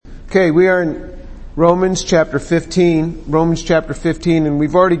Okay, we are in Romans chapter 15, and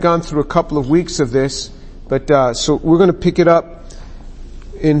we've already gone through a couple of weeks of this, but so we're going to pick it up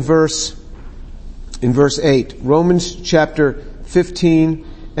in verse 8. Romans chapter 15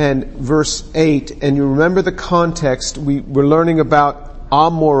 and verse 8, and you remember the context. We're learning about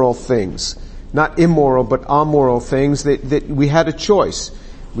amoral things, not immoral, but amoral things that we had a choice.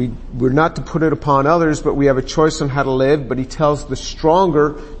 We're not to put it upon others, but we have a choice on how to live, but he tells the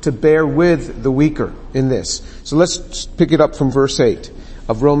stronger to bear with the weaker in this. So let's pick it up from verse 8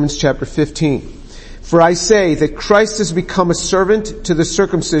 of Romans chapter 15. For I say that Christ has become a servant to the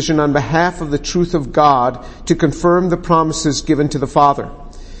circumcision on behalf of the truth of God to confirm the promises given to the Father,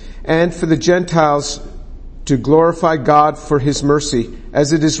 and for the Gentiles to glorify God for his mercy,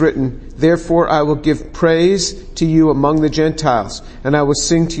 as it is written, therefore I will give praise to you among the Gentiles, and I will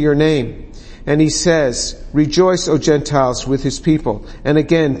sing to your name. And he says, rejoice, O Gentiles, with his people. And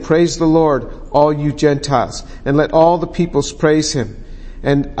again, praise the Lord, all you Gentiles, and let all the peoples praise him.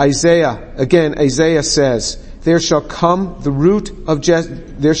 And Isaiah says, there shall come the root of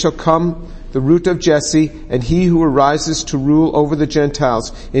Jesse, and he who arises to rule over the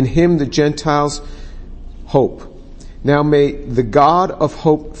Gentiles. In him the Gentiles hope. Now may the God of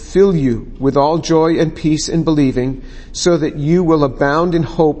hope fill you with all joy and peace in believing, so that you will abound in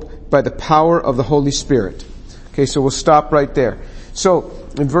hope by the power of the Holy Spirit. Okay, so we'll stop right there. So,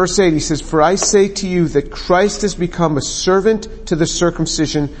 in verse 8 he says, for I say to you that Christ has become a servant to the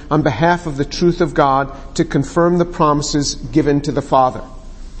circumcision on behalf of the truth of God to confirm the promises given to the Father.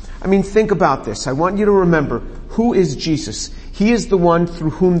 I mean, think about this. I want you to remember, who is Jesus? He is the one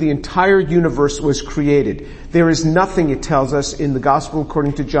through whom the entire universe was created. There is nothing, it tells us in the Gospel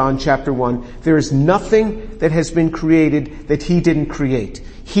according to John chapter 1, there is nothing that has been created that he didn't create.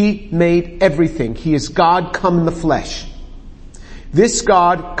 He made everything. He is God come in the flesh. This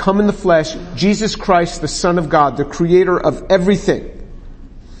God come in the flesh, Jesus Christ, the Son of God, the creator of everything.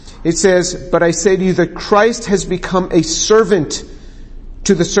 It says, but I say to you that Christ has become a servant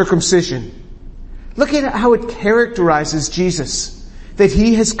to the circumcision. Look at how it characterizes Jesus, that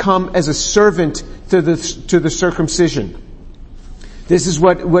he has come as a servant to the circumcision. This is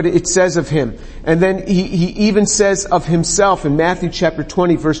what it says of him. And then he even says of himself in Matthew chapter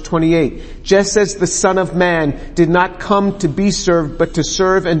 20 verse 28, just as the Son of Man did not come to be served, but to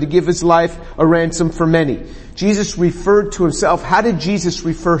serve and to give his life a ransom for many. Jesus referred to himself. How did Jesus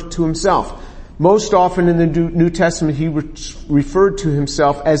refer to himself? Most often in the New Testament, he referred to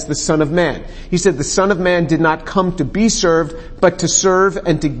himself as the Son of Man. He said the Son of Man did not come to be served, but to serve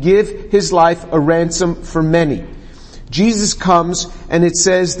and to give his life a ransom for many. Jesus comes and it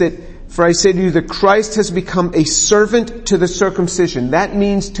says that, for I say to you that Christ has become a servant to the circumcision. That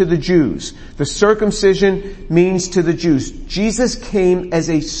means to the Jews. The circumcision means to the Jews. Jesus came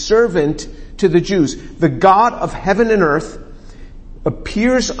as a servant to the Jews. The God of heaven and earth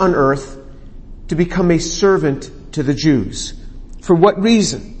appears on earth to become a servant to the Jews. For what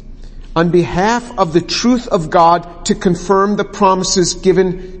reason? On behalf of the truth of God to confirm the promises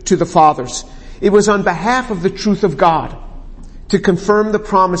given to the fathers. It was on behalf of the truth of God to confirm the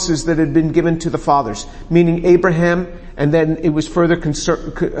promises that had been given to the fathers, meaning Abraham, and then it was further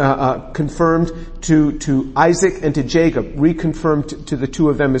confirmed to Isaac and to Jacob, reconfirmed to the two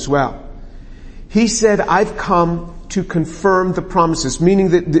of them as well. He said, I've come to confirm the promises, meaning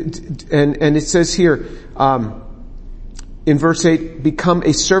that, and it says here, in verse 8, become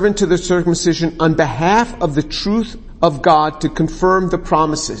a servant to the circumcision on behalf of the truth of God to confirm the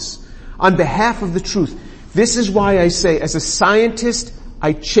promises. On behalf of the truth. This is why I say, as a scientist,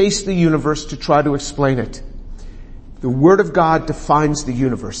 I chase the universe to try to explain it. The Word of God defines the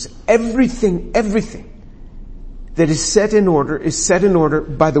universe. Everything that is set in order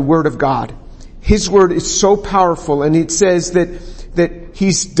by the Word of God. His Word is so powerful, and it says that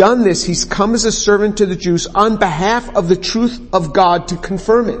he's done this, he's come as a servant to the Jews on behalf of the truth of God to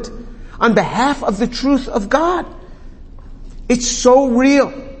confirm it. On behalf of the truth of God. It's so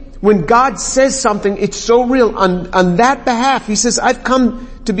real. When God says something, it's so real. On that behalf, he says, I've come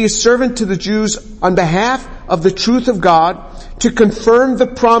to be a servant to the Jews on behalf of the truth of God to confirm the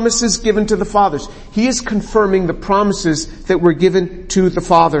promises given to the fathers. He is confirming the promises that were given to the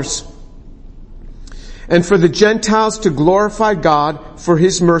fathers. And for the Gentiles to glorify God for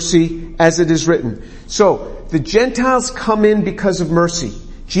his mercy, as it is written. So, the Gentiles come in because of mercy.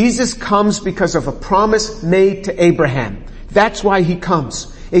 Jesus comes because of a promise made to Abraham. That's why he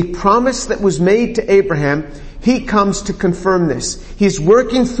comes. A promise that was made to Abraham, he comes to confirm this. He's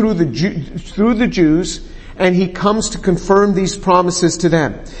working through the Jews, and he comes to confirm these promises to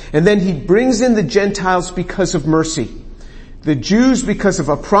them. And then he brings in the Gentiles because of mercy. The Jews because of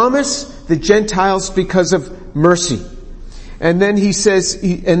a promise, the Gentiles because of mercy. And then he says,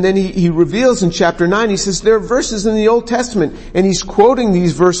 he reveals in chapter 9, he says there are verses in the Old Testament, and he's quoting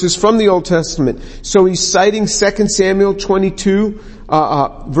these verses from the Old Testament. So he's citing 2 Samuel 22,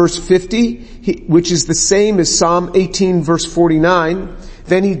 verse 50, which is the same as Psalm 18, verse 49.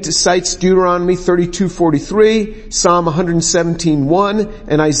 Then he cites Deuteronomy 32:43, Psalm 117:1,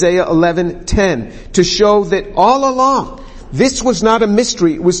 and Isaiah 11:10 to show that all along, this was not a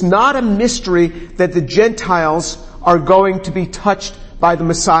mystery. It was not a mystery that the Gentiles are going to be touched by the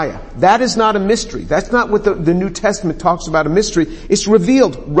Messiah. That is not a mystery. That's not what the New Testament talks about a mystery. It's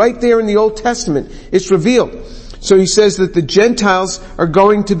revealed right there in the Old Testament. It's revealed. So he says that the Gentiles are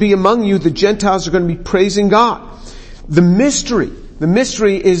going to be among you. The Gentiles are going to be praising God. The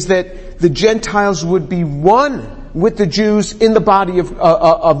mystery is that the Gentiles would be one with the Jews in the body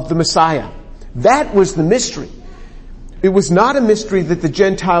of the Messiah. That was the mystery. It was not a mystery that the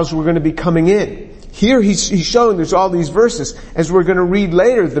Gentiles were going to be coming in. Here he's showing there's all these verses. As we're going to read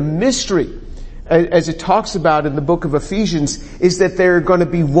later, the mystery, as it talks about in the book of Ephesians, is that they're going to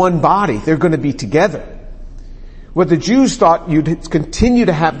be one body. They're going to be together. What the Jews thought, you'd continue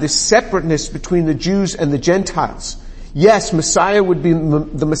to have this separateness between the Jews and the Gentiles. Yes, Messiah would be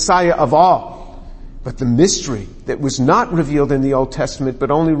the Messiah of all. But the mystery that was not revealed in the Old Testament,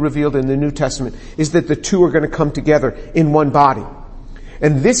 but only revealed in the New Testament, is that the two are going to come together in one body.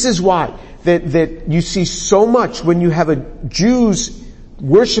 And this is why that you see so much when you have Jews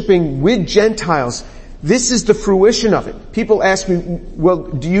worshiping with Gentiles. This is the fruition of it. People ask me, well,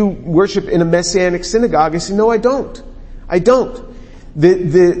 do you worship in a Messianic synagogue? I say, no, I don't. I don't.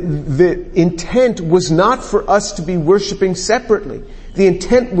 The intent was not for us to be worshiping separately. The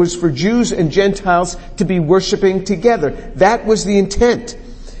intent was for Jews and Gentiles to be worshiping together. That was the intent.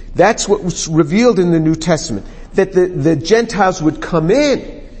 That's what was revealed in the New Testament. That the Gentiles would come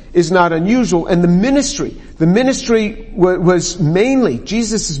in is not unusual. And the ministry was mainly,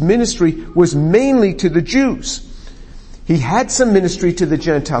 Jesus' ministry was mainly to the Jews. He had some ministry to the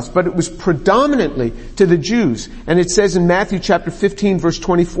Gentiles, but it was predominantly to the Jews. And it says in Matthew chapter 15 verse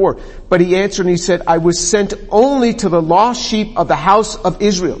 24, but he answered and he said, I was sent only to the lost sheep of the house of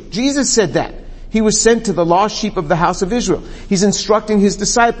Israel. Jesus said that. He was sent to the lost sheep of the house of Israel. He's instructing his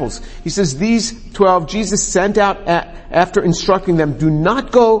disciples. He says, these 12 Jesus sent out after instructing them, do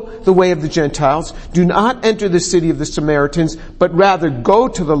not go the way of the Gentiles, do not enter the city of the Samaritans, but rather go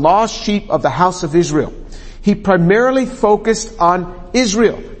to the lost sheep of the house of Israel. He primarily focused on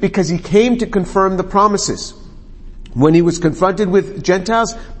Israel because he came to confirm the promises. When he was confronted with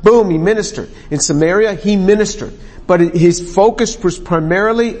Gentiles, boom, he ministered. In Samaria, he ministered. But his focus was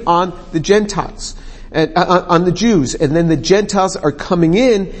primarily on the Gentiles, on the Jews. And then the Gentiles are coming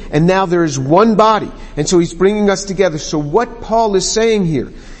in, and now there is one body. And so he's bringing us together. So what Paul is saying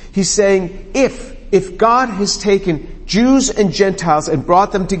here, he's saying if God has taken Jews and Gentiles and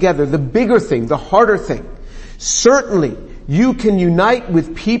brought them together, the bigger thing, the harder thing, certainly you can unite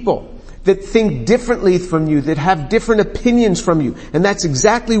with people that think differently from you, that have different opinions from you. And that's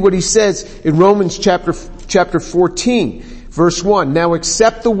exactly what he says in Romans chapter 14, verse 1. Now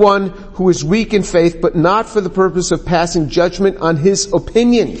accept the one who is weak in faith, but not for the purpose of passing judgment on his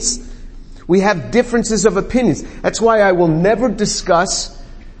opinions. We have differences of opinions. That's why I will never discuss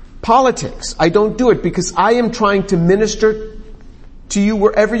politics. I don't do it because I am trying to minister to you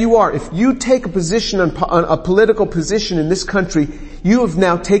wherever you are. If you take a position on a political position in this country, you have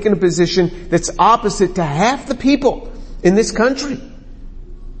now taken a position that's opposite to half the people in this country.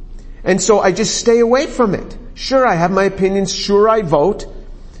 And so I just stay away from it. Sure, I have my opinions. Sure, I vote.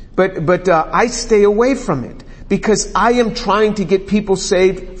 But I stay away from it because I am trying to get people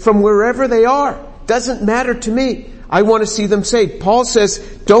saved from wherever they are. Doesn't matter to me. I want to see them saved. Paul says,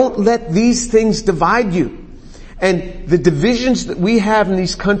 don't let these things divide you. And the divisions that we have in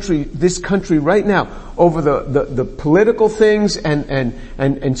this country right now over the political things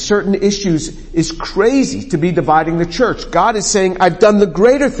and certain issues is crazy to be dividing the church. God is saying, I've done the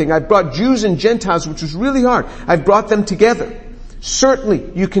greater thing. I've brought Jews and Gentiles, which was really hard. I've brought them together.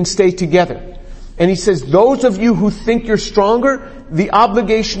 Certainly you can stay together. And he says, those of you who think you're stronger, the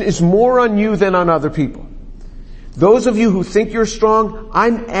obligation is more on you than on other people. Those of you who think you're strong,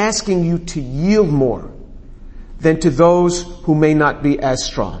 I'm asking you to yield more than to those who may not be as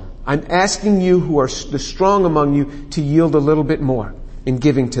strong. I'm asking you who are the strong among you to yield a little bit more in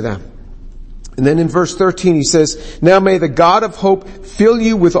giving to them. And then in verse 13 he says, now may the God of hope fill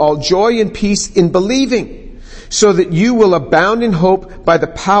you with all joy and peace in believing, so that you will abound in hope by the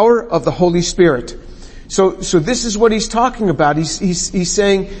power of the Holy Spirit. So this is what he's talking about. He's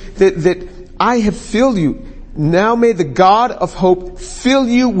saying that I have filled you Now may the God of hope fill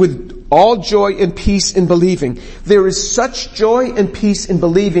you with all joy and peace in believing. There is such joy and peace in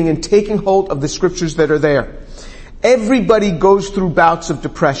believing and taking hold of the scriptures that are there. Everybody goes through bouts of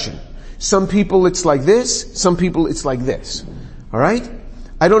depression. Some people it's like this, some people it's like this. Alright?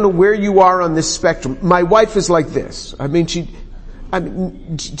 I don't know where you are on this spectrum. My wife is like this.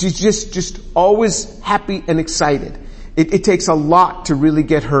 She's just always happy and excited. It takes a lot to really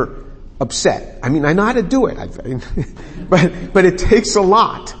get her upset. I know how to do it, but it takes a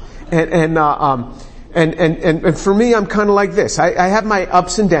lot. And for me, I'm kind of like this. I have my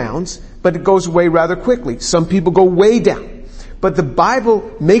ups and downs, but it goes away rather quickly. Some people go way down. But the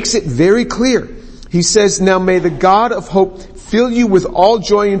Bible makes it very clear. He says, now may the God of hope fill you with all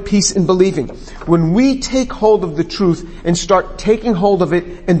joy and peace in believing. When we take hold of the truth and start taking hold of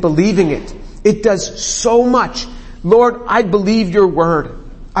it and believing it, it does so much. Lord, I believe your word.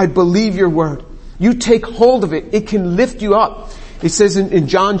 I believe your word. You take hold of it. It can lift you up. It says in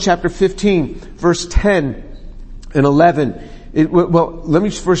John chapter 15, verse 10 and 11. Let me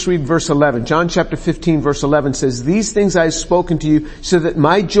first read verse 11. John chapter 15, verse 11 says, these things I have spoken to you so that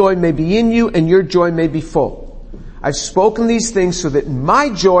my joy may be in you and your joy may be full. I've spoken these things so that my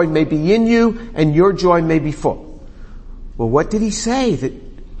joy may be in you and your joy may be full. Well, what did he say?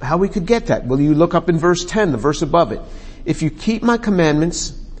 How we could get that? Well, you look up in verse 10, the verse above it. If you keep my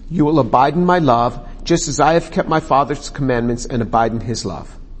commandments, you will abide in my love, just as I have kept my Father's commandments and abide in his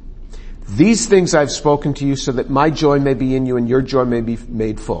love. These things I've spoken to you so that my joy may be in you and your joy may be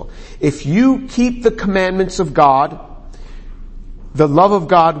made full. If you keep the commandments of God, the love of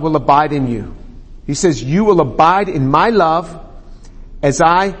God will abide in you. He says, you will abide in my love as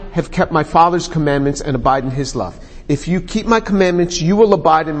I have kept my Father's commandments and abide in his love. If you keep my commandments, you will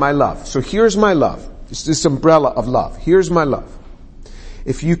abide in my love. So here's my love. It's this umbrella of love. Here's my love.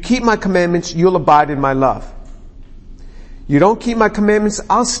 If you keep my commandments, you'll abide in my love. You don't keep my commandments,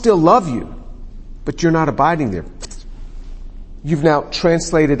 I'll still love you, but you're not abiding there. You've now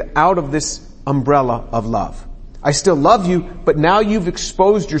translated out of this umbrella of love. I still love you, but now you've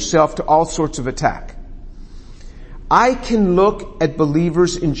exposed yourself to all sorts of attack. I can look at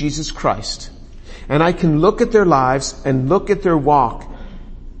believers in Jesus Christ, and I can look at their lives and look at their walk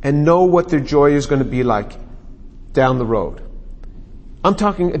and know what their joy is going to be like down the road. I'm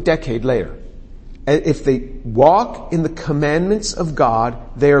talking a decade later. If they walk in the commandments of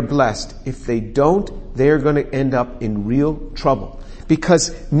God, they are blessed. If they don't, they are going to end up in real trouble.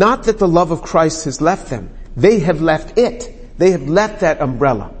 Because not that the love of Christ has left them. They have left it. They have left that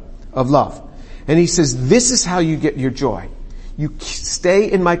umbrella of love. And he says, this is how you get your joy. You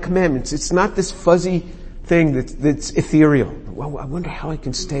stay in my commandments. It's not this fuzzy thing that's ethereal. Well, I wonder how I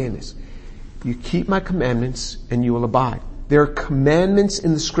can stay in this. You keep my commandments and you will abide. There are commandments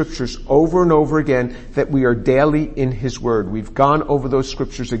in the scriptures over and over again that we are daily in his word. We've gone over those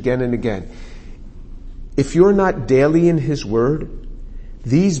scriptures again and again. If you're not daily in his word,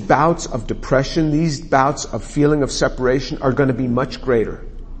 these bouts of depression, these bouts of feeling of separation are going to be much greater.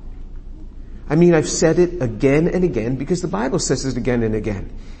 I've said it again and again because the Bible says it again and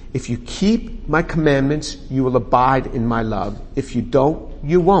again. If you keep my commandments, you will abide in my love. If you don't,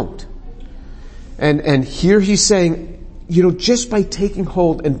 you won't. And here he's saying, just by taking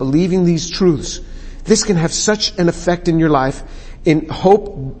hold and believing these truths, this can have such an effect in your life in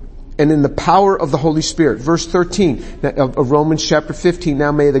hope and in the power of the Holy Spirit. Verse 13 of Romans chapter 15,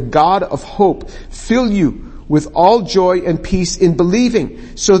 now may the God of hope fill you with all joy and peace in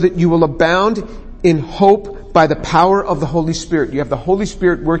believing, so that you will abound in hope by the power of the Holy Spirit. You have the Holy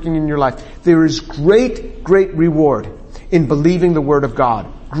Spirit working in your life. There is great, great reward in believing the Word of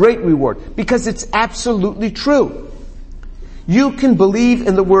God. Great reward, because it's absolutely true. You can believe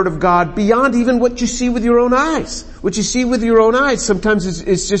in the Word of God beyond even what you see with your own eyes. What you see with your own eyes sometimes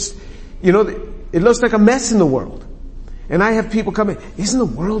is just, it looks like a mess in the world. And I have people come in, isn't the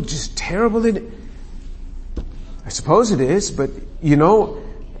world just terrible? I suppose it is, but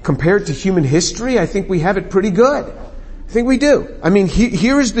compared to human history, I think we have it pretty good. I think we do.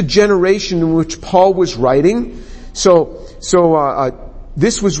 Here is the generation in which Paul was writing.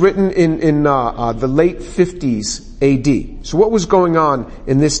 This was written in the late 50s AD. So what was going on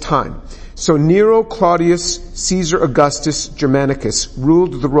in this time? So Nero Claudius Caesar Augustus Germanicus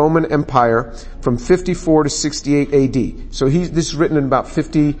ruled the Roman Empire from 54 to 68 AD. So this is written in about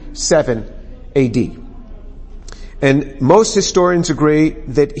 57 AD. And most historians agree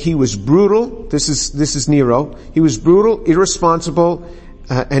that he was brutal. This is Nero. He was brutal, irresponsible,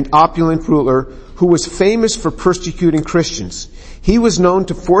 and opulent ruler who was famous for persecuting Christians. He was known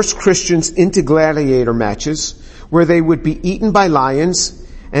to force Christians into gladiator matches where they would be eaten by lions,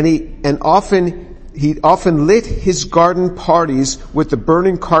 and often he often lit his garden parties with the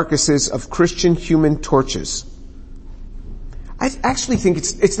burning carcasses of Christian human torches. I actually think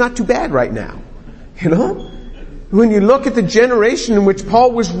it's not too bad right now. You know? When you look at the generation in which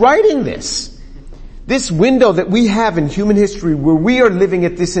Paul was writing this window that we have in human history where we are living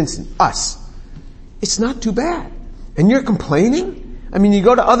at this instant, us, it's not too bad. And you're complaining? I mean, you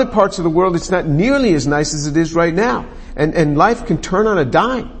go to other parts of the world, it's not nearly as nice as it is right now. And life can turn on a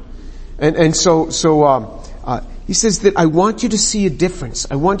dime. So he says that I want you to see a difference.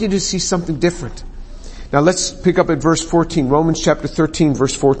 I want you to see something different. Now let's pick up at verse 14, Romans chapter 13,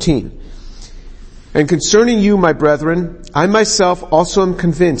 verse 14. And concerning you, my brethren, I myself also am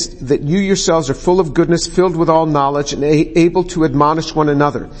convinced that you yourselves are full of goodness, filled with all knowledge, and able to admonish one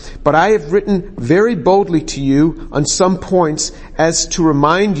another. But I have written very boldly to you on some points as to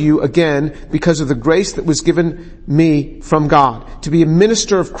remind you again, because of the grace that was given me from God, to be a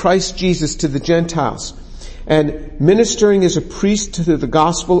minister of Christ Jesus to the Gentiles, and ministering as a priest to the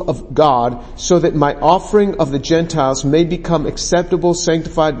gospel of God, so that my offering of the Gentiles may become acceptable,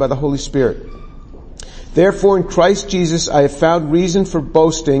 sanctified by the Holy Spirit. Therefore in Christ Jesus I have found reason for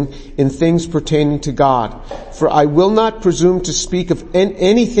boasting in things pertaining to God. For I will not presume to speak of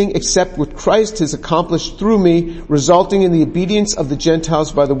anything except what Christ has accomplished through me, resulting in the obedience of the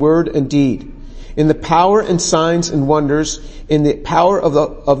Gentiles by the word and deed, in the power and signs and wonders, in the power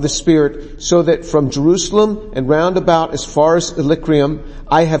of the Spirit, so that from Jerusalem and round about as far as Illyricum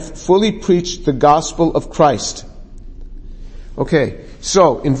I have fully preached the gospel of Christ. Okay,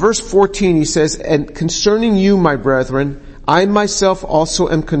 so in verse 14 he says, and concerning you, my brethren, I myself also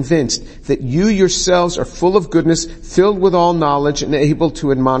am convinced that you yourselves are full of goodness, filled with all knowledge, and able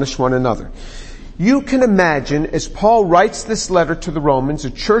to admonish one another. You can imagine, as Paul writes this letter to the Romans,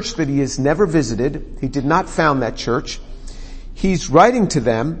 a church that he has never visited, he did not found that church, he's writing to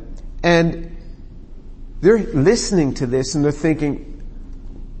them, and they're listening to this and they're thinking,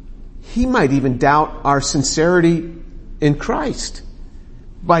 he might even doubt our sincerity in Christ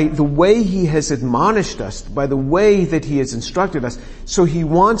by the way he has admonished us, by the way that he has instructed us. So he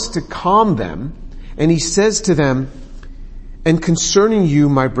wants to calm them, and he says to them, and concerning you,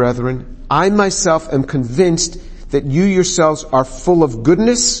 my brethren, I myself am convinced that you yourselves are full of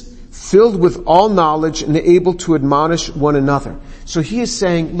goodness, filled with all knowledge, and able to admonish one another. So he is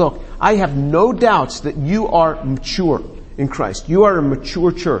saying, look, I have no doubts that you are mature in Christ. You are a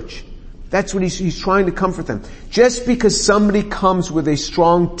mature church. That's what he's trying to comfort them. Just because somebody comes with a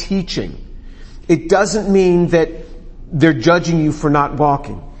strong teaching, it doesn't mean that they're judging you for not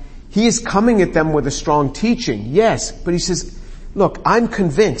walking. He is coming at them with a strong teaching, yes, but he says, look, I'm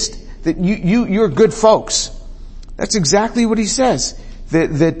convinced that you're good folks. That's exactly what he says.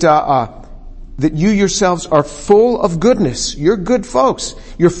 That you yourselves are full of goodness. You're good folks.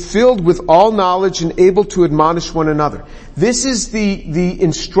 You're filled with all knowledge and able to admonish one another. This is the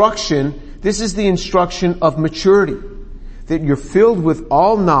instruction. This is the instruction of maturity. That you're filled with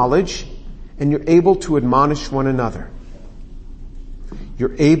all knowledge and you're able to admonish one another.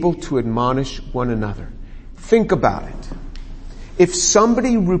 You're able to admonish one another. Think about it. If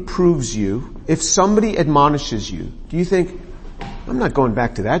somebody reproves you, if somebody admonishes you, do you think, I'm not going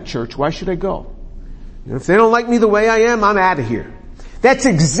back to that church. Why should I go? If they don't like me the way I am, I'm out of here. That's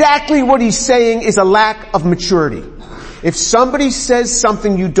exactly what he's saying is a lack of maturity. If somebody says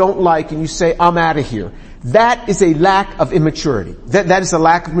something you don't like and you say, I'm out of here, that is a lack of immaturity. That is a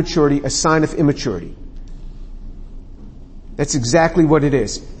lack of maturity, a sign of immaturity. That's exactly what it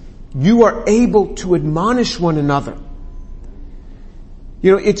is. You are able to admonish one another.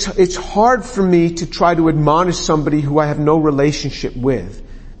 You know, it's hard for me to try to admonish somebody who I have no relationship with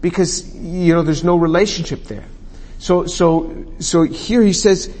because, you know, there's no relationship there. So here he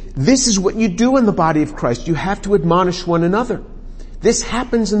says, this is what you do in the body of Christ. You have to admonish one another. This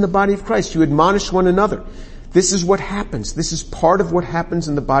happens in the body of Christ. You admonish one another. This is what happens. This is part of what happens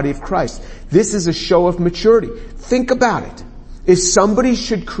in the body of Christ. This is a show of maturity. Think about it. If somebody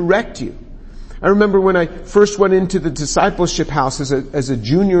should correct you, I remember when I first went into the discipleship house as a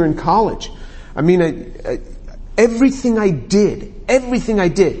junior in college. I mean, everything I did.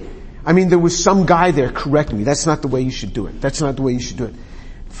 I mean, there was some guy there correcting me. That's not the way you should do it. That's not the way you should do it.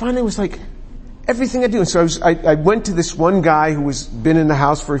 Finally, it was like everything I do. And so I went to this one guy who was been in the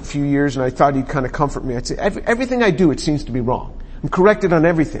house for a few years, and I thought he'd kind of comfort me. I'd say, everything I do, it seems to be wrong. I'm corrected on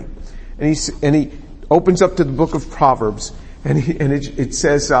everything. And he opens up to the book of Proverbs, and it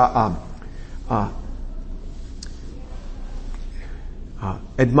says,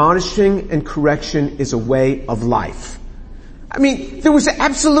 admonishing and correction is a way of life. I mean, there was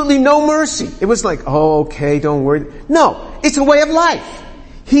absolutely no mercy. It was like, oh, okay, don't worry. No, it's a way of life.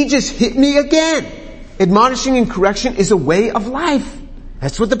 He just hit me again. Admonishing and correction is a way of life.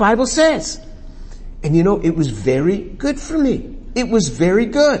 That's what the Bible says. And it was very good for me. It was very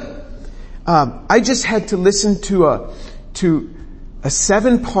good. I just had to listen to a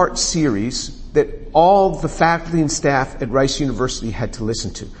 7-part series that all the faculty and staff at Rice University had to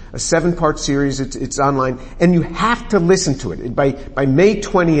listen to. A 7-part series, it's online, and you have to listen to it. By May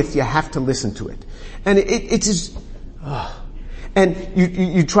 20th, you have to listen to it. And it's just, and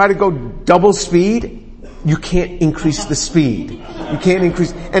you try to go double speed, you can't increase the speed. You can't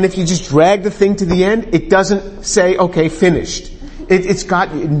increase, and if you just drag the thing to the end, it doesn't say, okay, finished.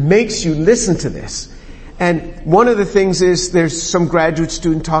 It makes you listen to this. And one of the things is there's some graduate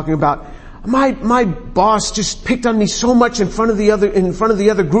student talking about, my boss just picked on me so much in front of the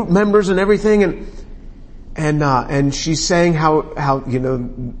other group members and everything, and she's saying how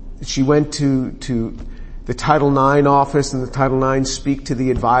she went to the Title IX office and the Title IX speak to the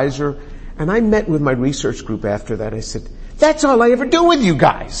advisor. And I met with my research group after that. I said, that's all I ever do with you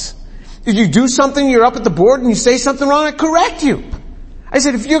guys. If you do something, you're up at the board and you say something wrong, I correct you. I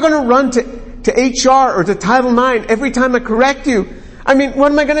said, if you're going to run to HR or to Title IX every time I correct you,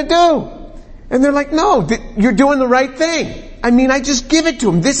 what am I going to do? And they're like, no, you're doing the right thing. I just give it to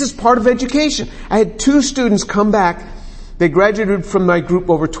them. This is part of education. I had 2 students come back. They graduated from my group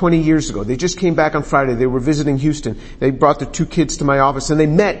over 20 years ago. They just came back on Friday. They were visiting Houston. They brought their 2 kids to my office and they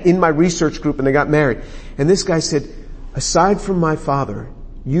met in my research group and they got married. And this guy said, aside from my father,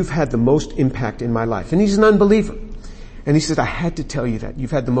 you've had the most impact in my life. And he's an unbeliever. And he said, I had to tell you that.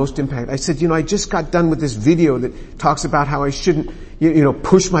 You've had the most impact. I said, I just got done with this video that talks about how I shouldn't,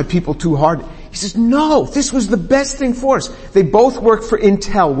 push my people too hard. He says, no, this was the best thing for us. They both work for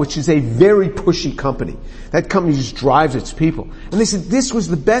Intel, which is a very pushy company. That company just drives its people. And they said, this was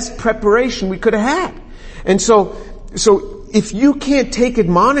the best preparation we could have had. And so if you can't take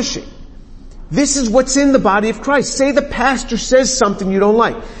admonishing, this is what's in the body of Christ. Say the pastor says something you don't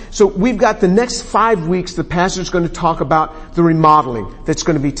like. So we've got the next 5 weeks, the pastor's going to talk about the remodeling that's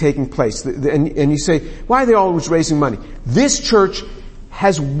going to be taking place. And you say, why are they always raising money? This church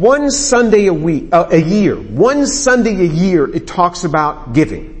has one Sunday a year. One Sunday a year it talks about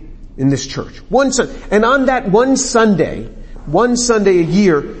giving in this church. And on that one Sunday a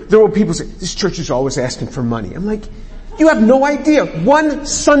year, there will people say, this church is always asking for money. I'm like, you have no idea. One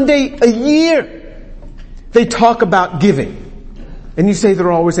Sunday a year, they talk about giving. And you say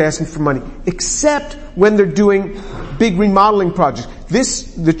they're always asking for money. Except when they're doing big remodeling projects.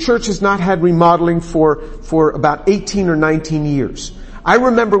 The church has not had remodeling for about 18 or 19 years. I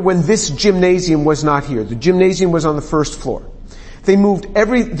remember when this gymnasium was not here. The gymnasium was on the first floor. They moved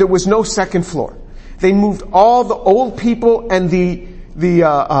there was no second floor. They moved all the old people and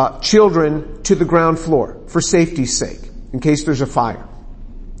the children to the ground floor for safety's sake, in case there's a fire.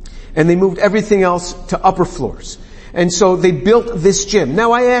 And they moved everything else to upper floors. And so they built this gym.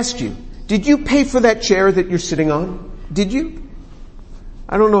 Now I ask you, did you pay for that chair that you're sitting on? Did you?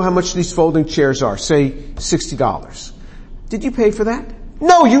 I don't know how much these folding chairs are, say $60. Did you pay for that?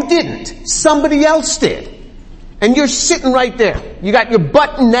 No, you didn't. Somebody else did. And you're sitting right there. You got your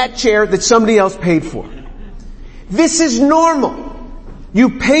butt in that chair that somebody else paid for. This is normal.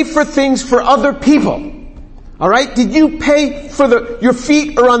 You pay for things for other people. Alright? Did you pay for your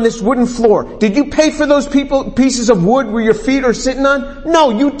feet are on this wooden floor? Did you pay for those pieces of wood where your feet are sitting on? No,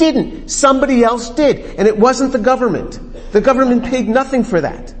 you didn't. Somebody else did. And it wasn't the government. The government paid nothing for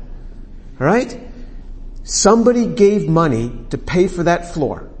that. Alright? Somebody gave money to pay for that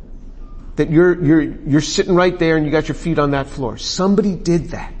floor. That you're sitting right there and you got your feet on that floor. Somebody did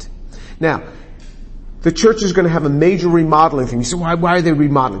that. Now, the church is going to have a major remodeling thing. You say, why are they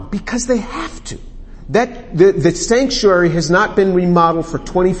remodeling? Because they have to. The sanctuary has not been remodeled for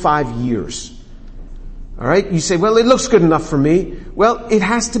 25 years. Alright? You say, well, it looks good enough for me. Well, it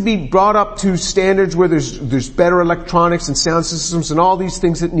has to be brought up to standards where there's better electronics and sound systems and all these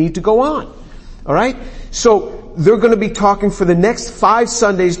things that need to go on. Alright? So, they're going to be talking for the next 5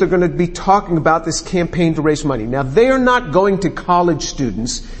 Sundays, they're going to be talking about this campaign to raise money. Now, they're not going to college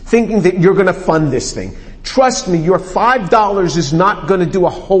students thinking that you're going to fund this thing. Trust me, your $5 is not going to do a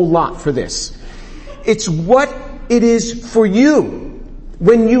whole lot for this. It's what it is for you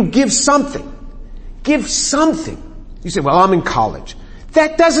when you give something. Give something. You say, well, I'm in college.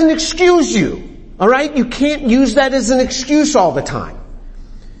 That doesn't excuse you. Alright? You can't use that as an excuse all the time.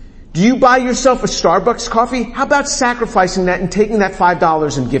 Do you buy yourself a Starbucks coffee? How about sacrificing that and taking that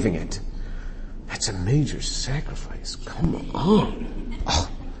 $5 and giving it? That's a major sacrifice. Come on. Oh.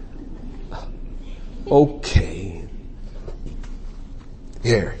 Okay.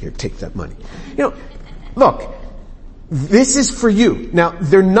 Here, take that money. Look, This is for you. Now,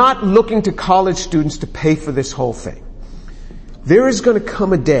 they're not looking to college students to pay for this whole thing. There is going to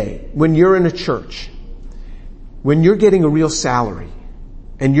come a day when you're in a church, when you're getting a real salary,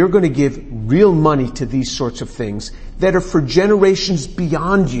 and you're going to give real money to these sorts of things that are for generations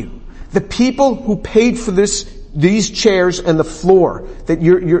beyond you. The people who paid for these chairs and the floor,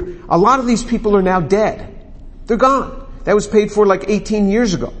 a lot of these people are now dead. They're gone. That was paid for like 18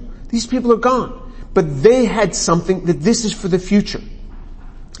 years ago. These people are gone. But they had something that this is for the future.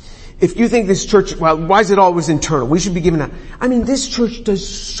 If you think this church, well, why is it always internal? We should be giving out. I mean, this church does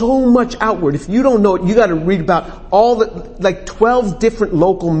so much outward. If you don't know it, you gotta read about all the, 12 different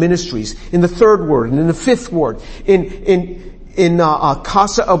local ministries in the 3rd ward and in the 5th ward, in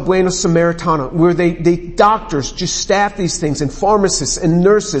Casa El Bueno Samaritano, where they doctors just staff these things, and pharmacists and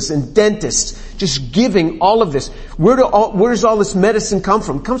nurses and dentists just giving all of this. Where does all this medicine come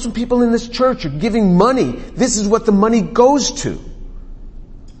from? It comes from people in this church who are giving money. This is what the money goes to.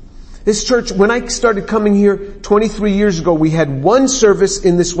 This church, when I started coming here 23 years ago, we had one service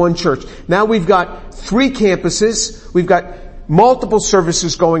in this one church. Now we've got 3 campuses, we've got multiple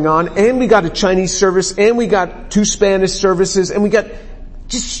services going on, and we got a Chinese service, and we got 2 Spanish services, and we got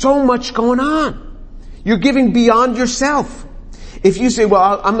just so much going on. You're giving beyond yourself. If you say,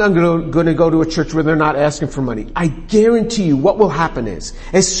 well, I'm not going to go to a church where they're not asking for money, I guarantee you what will happen is,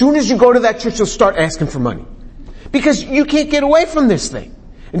 as soon as you go to that church, you'll start asking for money. Because you can't get away from this thing.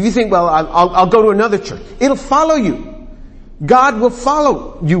 And if you think, well, I'll go to another church, it'll follow you. God will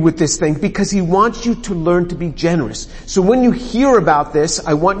follow you with this thing because He wants you to learn to be generous. So when you hear about this,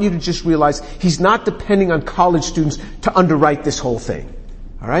 I want you to just realize He's not depending on college students to underwrite this whole thing.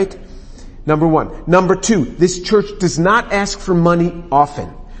 Alright? Number 1. Number 2, this church does not ask for money often.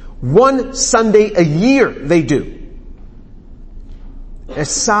 1 Sunday a year they do.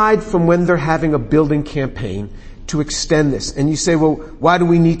 Aside from when they're having a building campaign to extend this. And you say, well, why do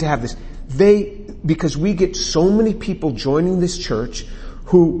we need to have this? Because we get so many people joining this church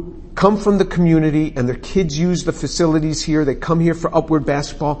who come from the community and their kids use the facilities here. They come here for Upward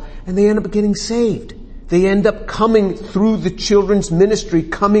Basketball and they end up getting saved. They end up coming through the children's ministry,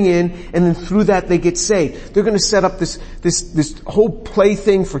 coming in, and then through that they get saved. They're going to set up this whole play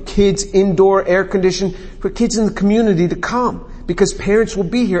thing for kids, indoor, air conditioned, for kids in the community to come. Because parents will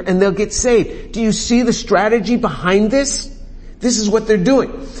be here and they'll get saved. Do you see the strategy behind this? This is what they're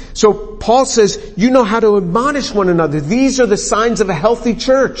doing. So Paul says, you know how to admonish one another. These are the signs of a healthy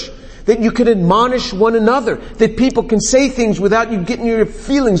church. That you can admonish one another. That people can say things without you getting your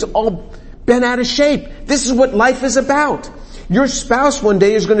feelings all bent out of shape. This is what life is about. Your spouse one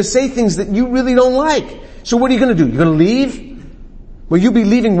day is going to say things that you really don't like. So what are you going to do? You're going to leave? Well, you'll be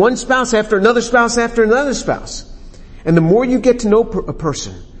leaving one spouse after another spouse after another spouse. And the more you get to know a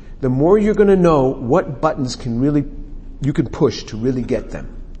person, the more you're going to know what buttons you can push to really get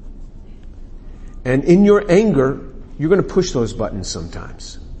them. And in your anger, you're going to push those buttons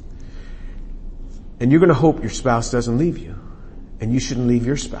sometimes. And you're going to hope your spouse doesn't leave you. And you shouldn't leave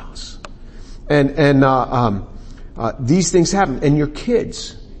your spouse. And these things happen. And your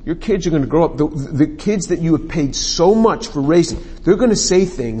kids are going to grow up. The kids that you have paid so much for raising, they're going to say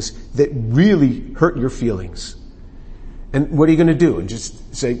things that really hurt your feelings. And what are you going to do? And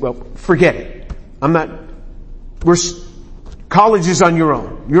just say, well, forget it. College is on your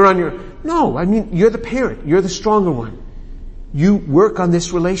own. No, I mean, you're the parent. You're the stronger one. You work on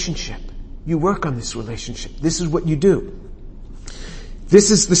this relationship. This is what you do.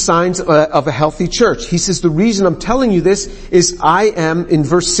 This is the signs of a healthy church. He says, the reason I'm telling you this is I am, in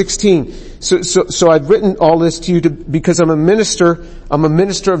verse 16. So I've written all this to you because I'm a minister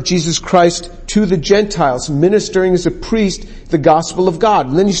of Jesus Christ to the Gentiles, ministering as a priest the gospel of God.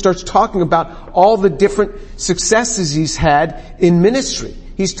 And then he starts talking about all the different successes he's had in ministry.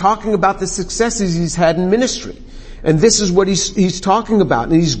 He's talking about the successes he's had in ministry. And this is what he's talking about.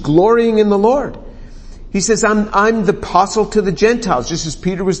 And he's glorying in the Lord. He says, I'm the apostle to the Gentiles, just as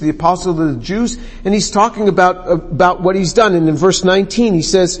Peter was the apostle to the Jews. And he's talking about what he's done. And in verse 19, he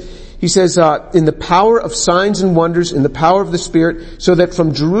says, in the power of signs and wonders, in the power of the Spirit, so that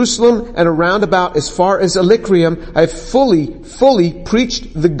from Jerusalem and around about as far as Illyricum, I have fully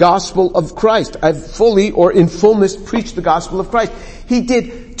preached the gospel of Christ. I've fully, or in fullness, preached the gospel of Christ. He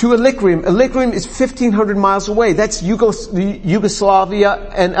did to Illyricum. Illyricum is 1,500 miles away. That's Yugoslavia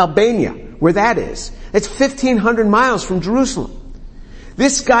and Albania, where that is. It's 1,500 miles from Jerusalem.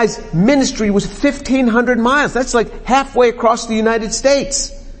 This guy's ministry was 1,500 miles. That's like halfway across the United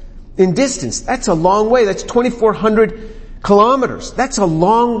States in distance. That's a long way. That's 2,400 kilometers. That's a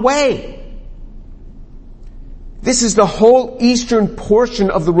long way. This is the whole eastern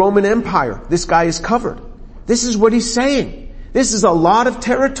portion of the Roman Empire. This guy is covered. This is what he's saying. This is a lot of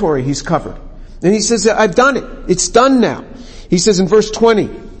territory he's covered. And he says, I've done it. It's done now. He says in verse 20,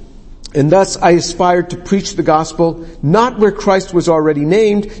 and thus I aspired to preach the gospel, not where Christ was already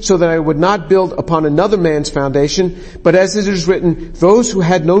named, so that I would not build upon another man's foundation, but as it is written, those who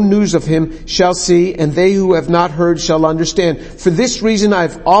had no news of him shall see, and they who have not heard shall understand. For this reason I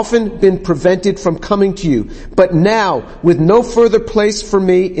have often been prevented from coming to you. But now, with no further place for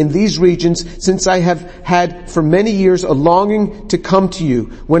me in these regions, since I have had for many years a longing to come to you,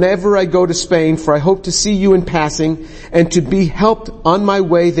 whenever I go to Spain, for I hope to see you in passing, and to be helped on my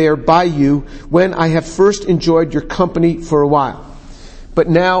way there by you when I have first enjoyed your company for a while. But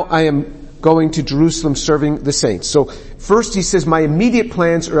now I am going to Jerusalem serving the saints. So first he says my immediate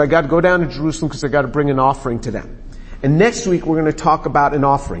plans are I got to go down to Jerusalem because I got to bring an offering to them. And next week we're going to talk about an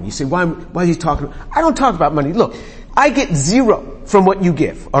offering. You say, why is he talking? I don't talk about money. Look, I get zero from what you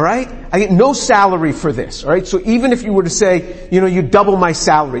give, alright? I get no salary for this, alright? So even if you were to say, you double my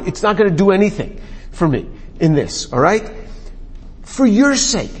salary, it's not going to do anything for me in this, alright? For your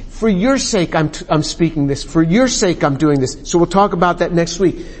sake, I'm speaking this. For your sake, I'm doing this. So we'll talk about that next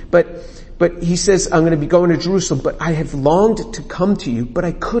week. But he says, I'm going to be going to Jerusalem, but I have longed to come to you, but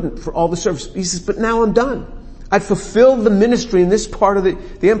I couldn't for all the service. He says, but now I'm done. I've fulfilled the ministry in this part of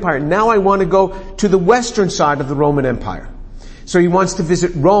the empire. Now I want to go to the western side of the Roman Empire. So he wants to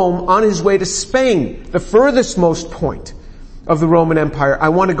visit Rome on his way to Spain, the furthest most point of the Roman Empire. I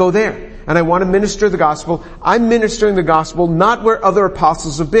want to go there. And I want to minister the gospel. I'm ministering the gospel not where other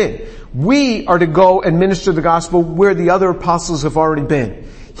apostles have been. We are to go and minister the gospel where the other apostles have already been.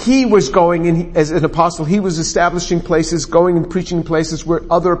 He was going, and as an apostle, he was establishing places, going and preaching in places where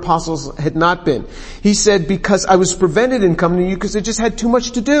other apostles had not been. He said, because I was prevented in coming to you because I just had too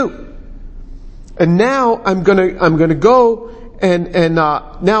much to do. And now I'm gonna go and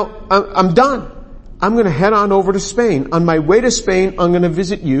now I'm done. I'm gonna head on over to Spain. On my way to Spain, I'm gonna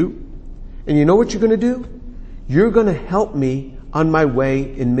visit you. And you know what you're going to do? You're going to help me on my way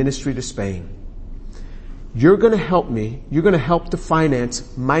in ministry to Spain. You're going to help me. You're going to help to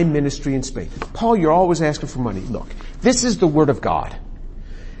finance my ministry in Spain. Paul, you're always asking for money. Look, this is the Word of God.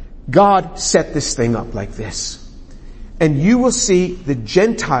 God set this thing up like this. And you will see the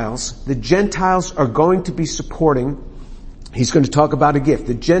Gentiles are going to be supporting, he's going to talk about a gift.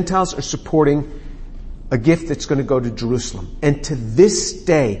 The Gentiles are supporting a gift that's going to go to Jerusalem. And to this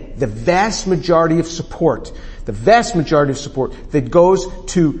day, the vast majority of support that goes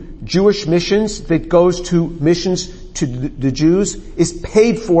to Jewish missions, that goes to missions to the Jews, is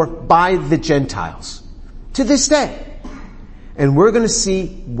paid for by the Gentiles. To this day. And we're going to see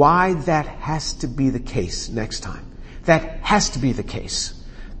why that has to be the case next time. That has to be the case.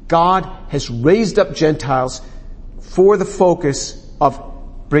 God has raised up Gentiles for the focus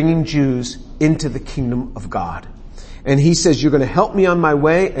of bringing Jews into the kingdom of God. And he says, you're going to help me on my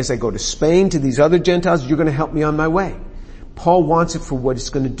way as I go to Spain to these other Gentiles. You're going to help me on my way. Paul wants it for what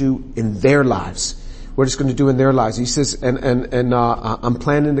it's going to do in their lives. What it's going to do in their lives. He says, I'm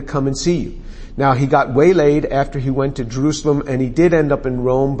planning to come and see you. Now he got waylaid after he went to Jerusalem, and he did end up in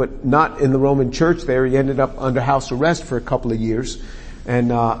Rome, but not in the Roman church there. He ended up under house arrest for a couple of years.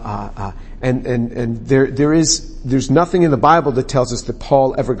 And there's nothing in the Bible that tells us that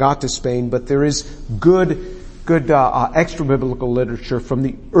Paul ever got to Spain, but there is good extra biblical literature from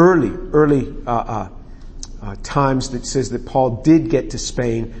the early times that says that Paul did get to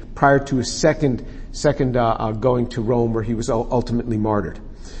Spain prior to his second going to Rome, where he was ultimately martyred.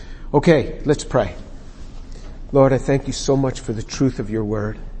 Okay, let's pray. Lord, I thank you so much for the truth of your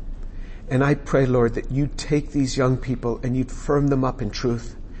word. And I pray, Lord, that you'd take these young people and you'd firm them up in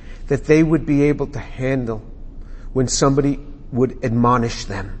truth, that they would be able to handle when somebody would admonish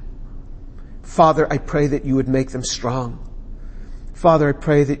them. Father, I pray that you would make them strong. Father, I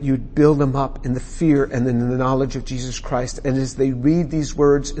pray that you'd build them up in the fear and in the knowledge of Jesus Christ. And as they read these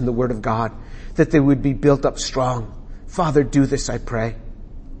words in the Word of God, that they would be built up strong. Father, do this, I pray.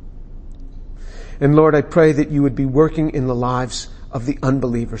 And Lord, I pray that you would be working in the lives of the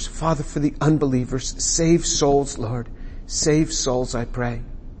unbelievers. Father, for the unbelievers, save souls, Lord. Save souls, I pray.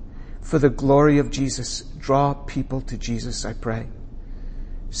 For the glory of Jesus, draw people to Jesus, I pray.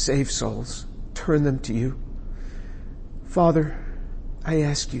 Save souls. Turn them to you. Father, I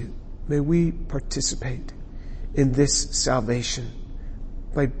ask you, may we participate in this salvation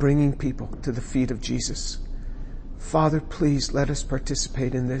by bringing people to the feet of Jesus. Father, please let us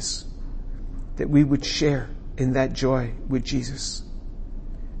participate in this, that we would share in that joy with Jesus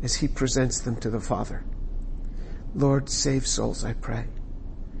as he presents them to the Father. Lord, save souls, I pray,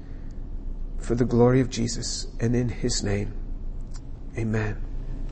 for the glory of Jesus, and in his name, amen.